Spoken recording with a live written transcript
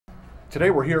Today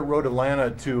we're here at Road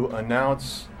Atlanta to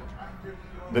announce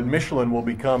that Michelin will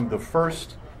become the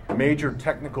first major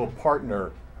technical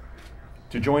partner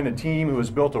to join a team who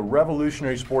has built a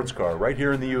revolutionary sports car right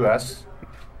here in the U.S.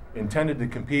 intended to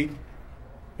compete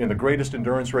in the greatest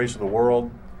endurance race of the world,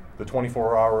 the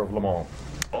 24-hour of Le Mans.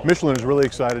 Michelin is really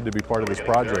excited to be part of this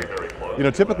project. You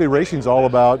know, typically racing's all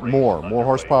about more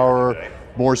horsepower,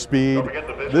 more speed.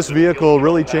 This vehicle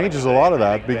really changes a lot of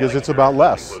that because it's about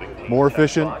less, more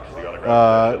efficient,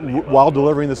 while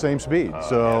delivering the same speed.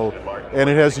 So, and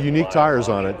it has unique tires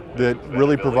on it that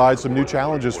really provide some new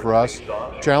challenges for us,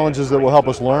 challenges that will help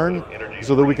us learn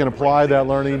so that we can apply that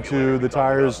learning to the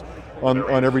tires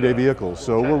on everyday vehicles.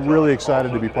 So we're really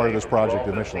excited to be part of this project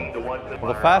at Michelin.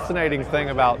 Well, the fascinating thing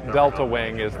about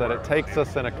DeltaWing is that it takes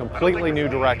us in a completely new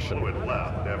direction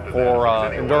for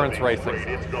endurance racing.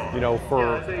 You know,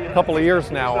 for a couple of years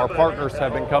now, our partners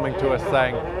have been coming to us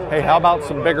saying, hey, how about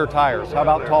some bigger tires? How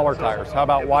about taller tires? How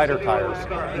about wider tires?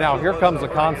 Now, here comes a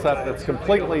concept that's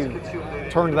completely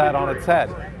turned that on its head.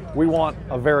 We want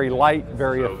a very light,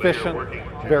 very efficient,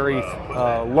 very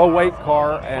low-weight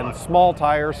car, and small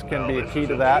tires can be a key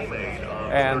to that.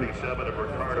 And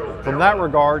from that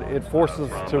regard, it forces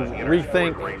us to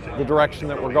rethink the direction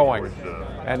that we're going.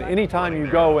 And anytime you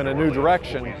go in a new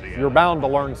direction, you're bound to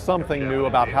learn something new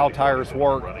about how tires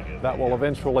work that will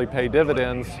eventually pay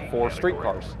dividends for street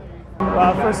cars.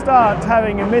 Well, for a start,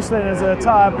 having a Michelin as a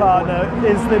tyre partner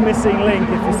is the missing link,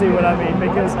 if you see what I mean,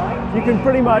 because you can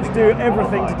pretty much do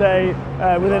everything today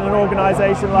within an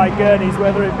organisation like Gurney's,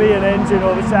 whether it be an engine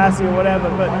or the chassis or whatever,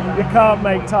 but you can't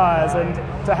make tyres, and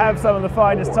to have some of the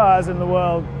finest tyres in the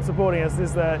world supporting us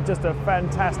is just a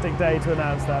fantastic day to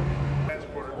announce that.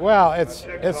 Well, it's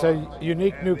a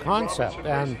unique new concept,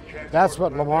 and that's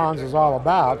what Le Mans is all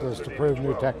about, is to prove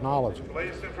new technology.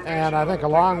 And I think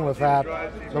along with that,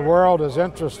 the world is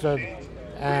interested,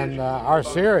 and our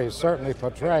series certainly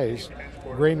portrays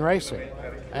green racing.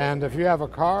 And if you have a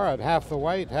car at half the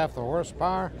weight, half the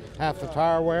horsepower, half the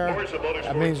tire wear,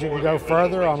 that means you can go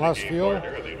further on less fuel.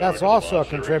 That's also a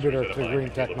contributor to green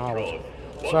technology.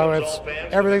 So it's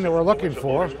everything that we're looking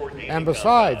for, and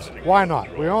besides, why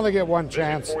not? We only get one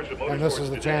chance, and this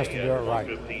is the chance to do it right.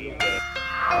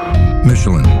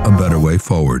 Michelin, a better way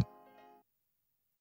forward.